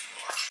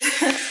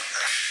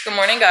 Good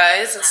morning,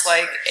 guys. It's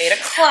like 8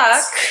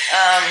 o'clock.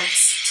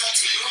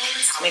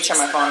 Let me turn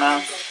my phone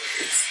on.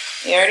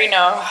 You already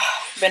know,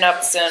 been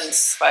up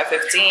since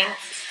 5:15.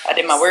 I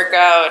did my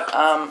workout.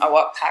 I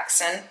walked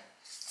Paxton,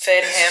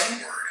 fed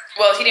him.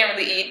 Well, he didn't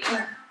really eat.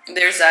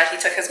 There's that. He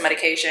took his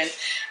medication.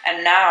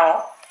 And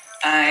now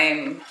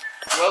I'm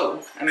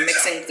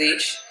mixing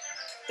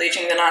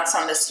bleaching the knots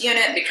on this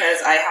unit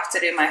because I have to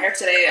do my hair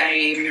today.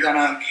 I'm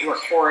gonna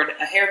record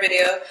a hair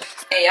video.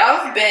 And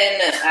y'all have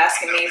been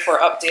asking me for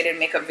updated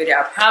makeup video.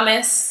 I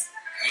promise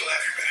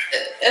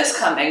it's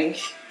coming.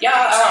 Y'all,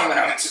 I don't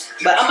know.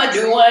 But I'm gonna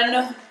do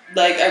one.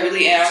 Like, I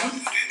really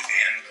am.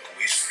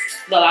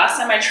 The last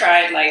time I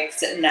tried like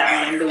sitting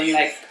down and doing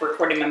like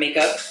recording my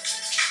makeup,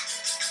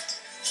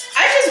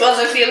 I just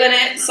wasn't feeling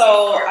it,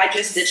 so I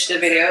just ditched the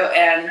video,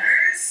 and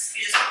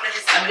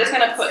I'm just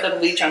gonna put the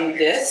bleach on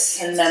this,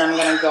 and then I'm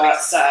gonna go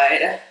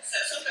outside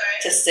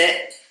to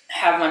sit,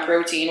 have my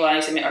protein while I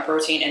need to make my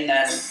protein, and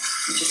then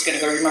I'm just gonna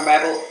go read my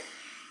Bible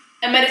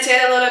and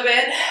meditate a little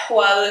bit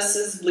while this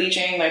is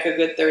bleaching, like a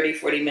good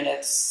 30-40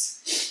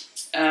 minutes.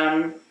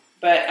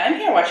 But I'm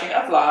here watching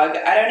a vlog.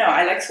 I don't know,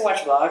 I like to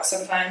watch vlogs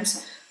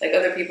sometimes, like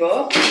other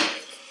people.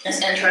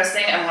 It's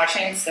interesting. I'm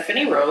watching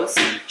Stephanie Rose.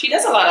 She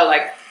does a lot of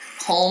like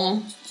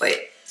home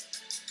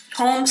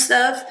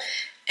stuff,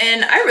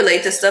 and I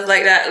relate to stuff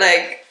like that.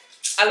 Like,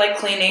 I like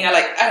cleaning. I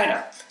don't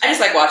know, I just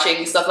like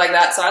watching stuff like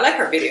that, so I like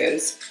her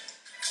videos.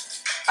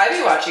 I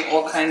be watching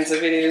all kinds of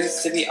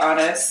videos, to be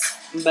honest,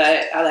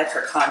 but I like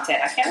her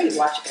content. I can't really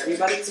watch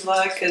everybody's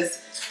vlog because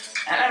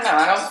I don't know,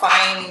 I don't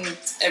find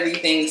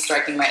everything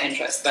striking my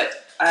interest,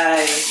 but I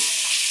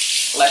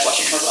like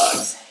watching her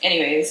vlogs.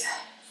 Anyways,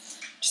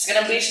 just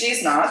gonna bleach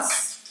these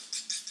knots,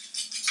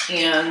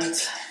 and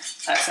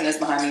Paxton is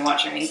behind me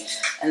watching me,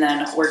 and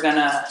then we're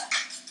gonna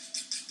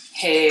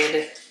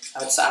head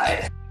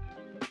outside.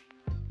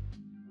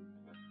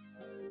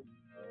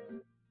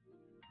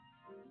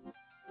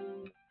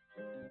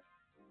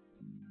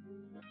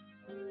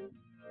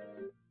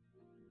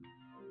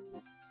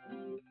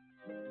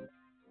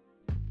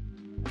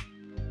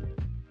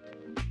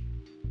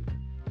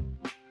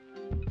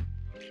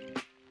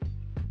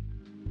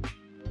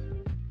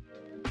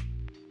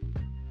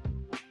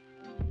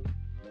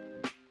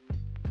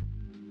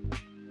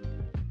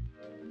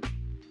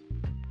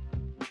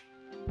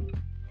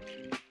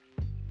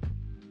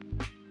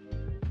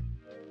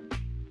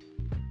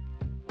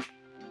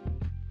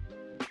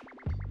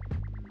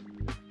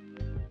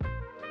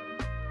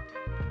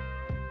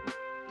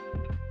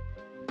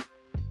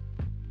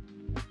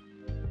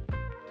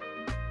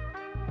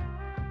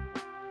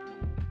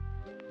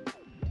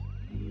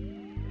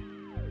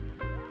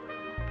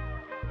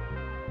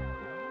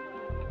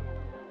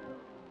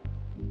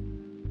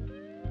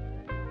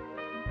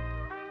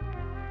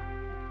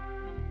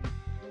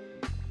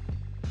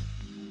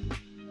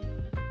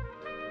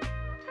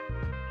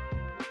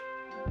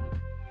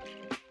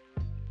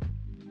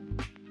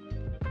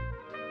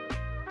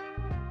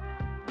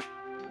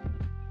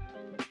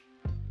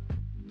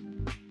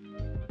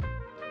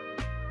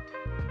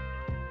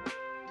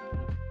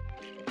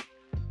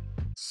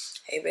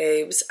 Hey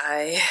babes,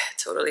 I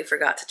totally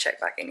forgot to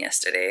check back in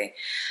yesterday.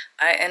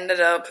 I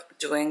ended up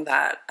doing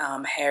that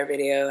hair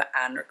video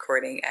and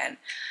recording, and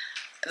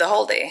the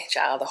whole day,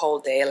 child, the whole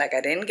day. Like,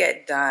 I didn't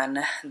get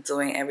done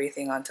doing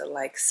everything until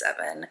like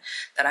 7.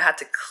 Then I had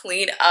to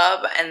clean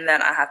up, and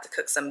then I had to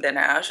cook some dinner.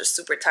 I was just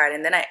super tired,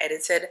 and then I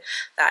edited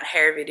that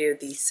hair video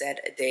the said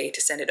day to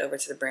send it over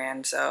to the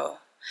brand. So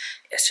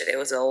yesterday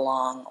was a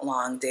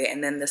long day,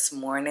 and then this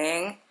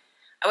morning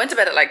I went to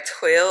bed at like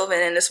 12, and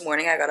then this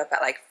morning I got up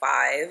at like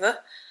 5.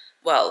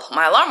 Well,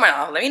 my alarm went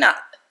off. Let me not,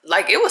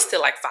 like, it was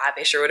still like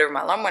 5-ish or whatever.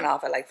 My alarm went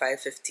off at like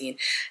 5:15,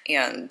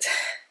 and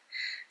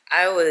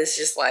I was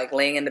just like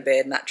laying in the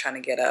bed, not trying to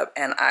get up.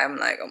 And I'm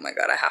like, oh my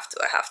God, I have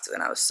to.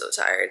 And I was so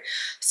tired.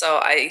 So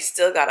I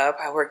still got up.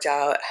 I worked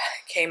out,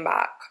 came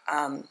back.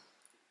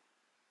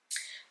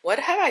 What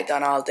have I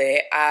done all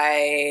day?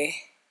 I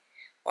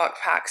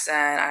walked past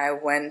and I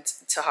went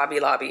to Hobby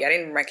Lobby. I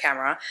didn't bring my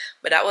camera,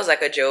 but that was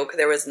like a joke.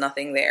 There was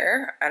nothing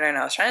there. I don't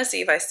know. I was trying to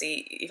see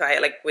if I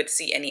like would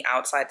see any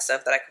outside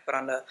stuff that I could put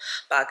on the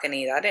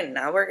balcony. That did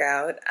not work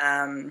out.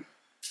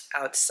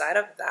 Outside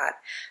of that,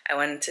 I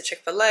went to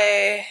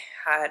Chick-fil-A,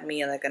 had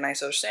me like a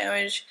nice little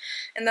sandwich,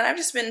 and then I've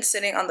just been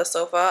sitting on the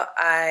sofa.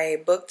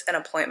 I booked an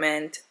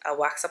appointment, a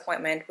wax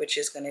appointment, which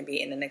is going to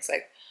be in the next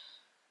like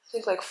I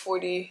think like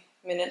 40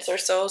 minutes or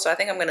so. So I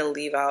think I'm gonna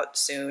leave out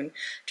soon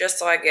just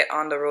so I get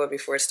on the road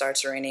before it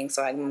starts raining.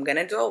 So I'm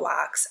gonna do a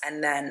wax,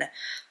 and then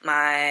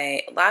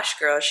my lash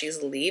girl,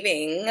 she's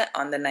leaving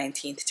on the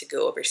 19th to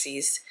go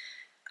overseas.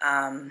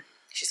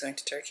 She's going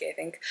to Turkey, I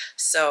think.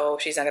 So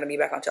she's not gonna be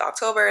back until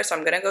October. So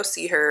I'm gonna go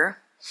see her.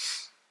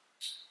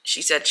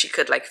 She said she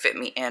could like fit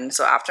me in.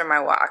 So after my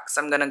wax,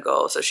 I'm gonna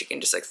go so she can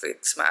just like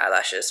fix my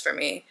eyelashes for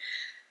me.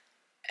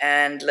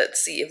 And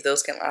let's see if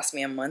those can last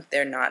me a month.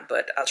 They're not,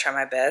 but I'll try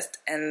my best.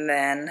 And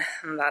then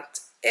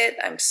that's it.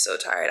 I'm so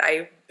tired.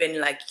 I've been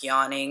like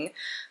yawning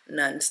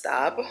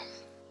non-stop.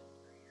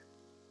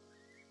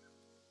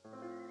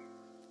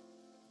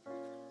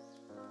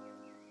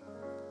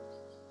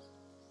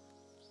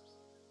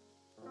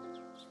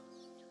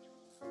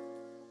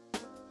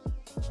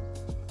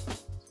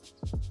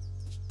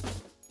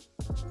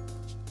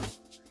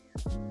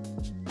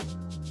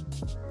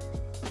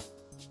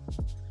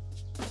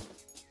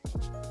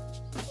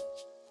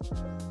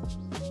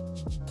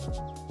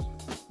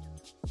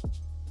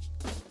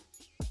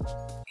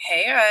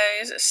 Hey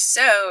guys,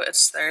 so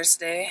it's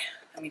Thursday.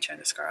 Let me turn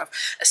this car off.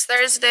 It's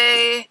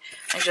Thursday.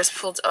 I just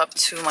pulled up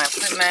to my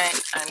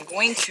appointment. I'm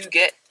going to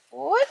get,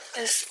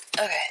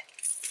 okay,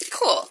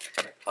 cool.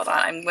 Hold on,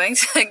 I'm going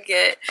to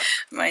get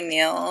my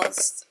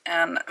nails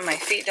and my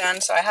feet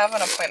done. So I have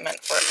an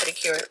appointment for a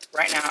pedicure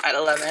right now at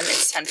 11.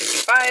 It's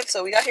 10:55,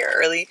 so we got here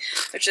early,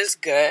 which is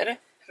good. I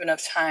have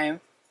enough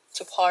time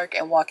to park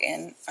and walk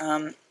in.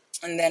 And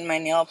then my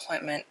nail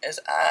appointment is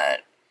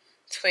at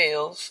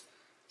 12.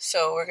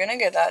 So we're gonna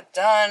get that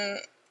done.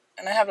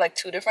 And I have like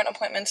 2 different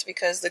appointments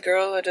because the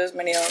girl that does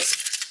my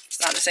nails, it's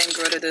not the same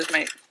girl that does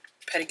my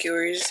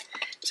pedicures.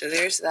 So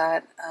there's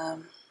that.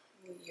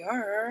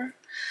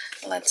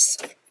 Let's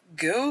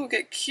go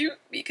get cute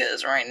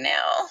because right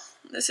now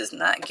this is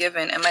not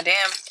given. And my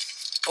damn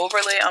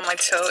overlay on my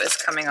toe is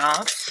coming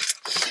off.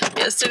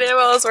 Yesterday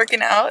while I was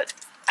working out,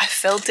 I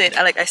felt it.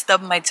 I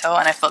stubbed my toe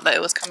and I felt that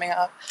it was coming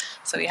off.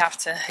 So we have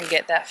to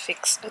get that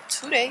fixed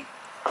today.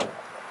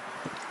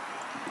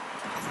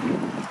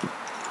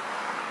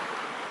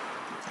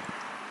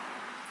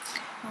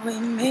 We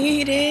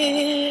made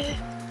it.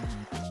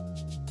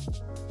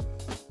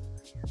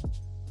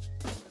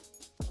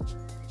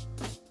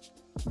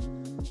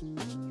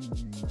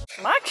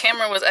 My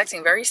camera was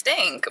acting very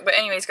stink. But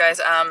anyways, guys,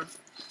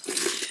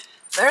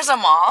 there's a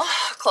mall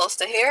close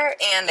to here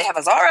and they have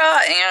a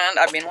Zara, and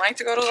I've been wanting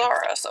to go to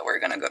Zara, so we're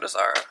gonna go to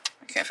Zara.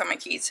 I can't find my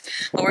keys,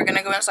 but we're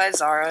gonna go inside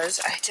Zara's.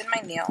 I did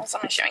my nails.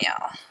 I'm gonna show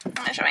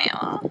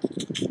y'all.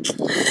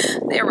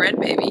 They're red,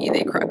 baby.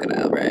 They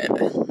crocodile red.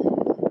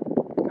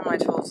 My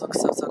toes look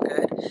so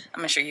good. I'm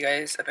gonna show you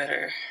guys a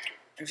better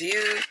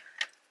view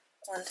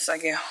once I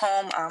get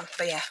home.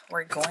 But yeah,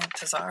 we're going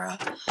to Zara.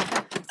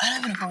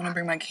 I don't even want to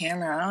bring my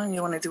camera. I don't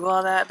even want to do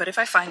all that. But if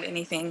I find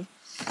anything,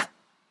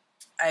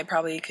 I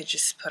probably could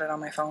just put it on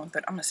my phone.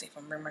 But I'm gonna see if I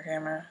can bring my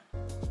camera.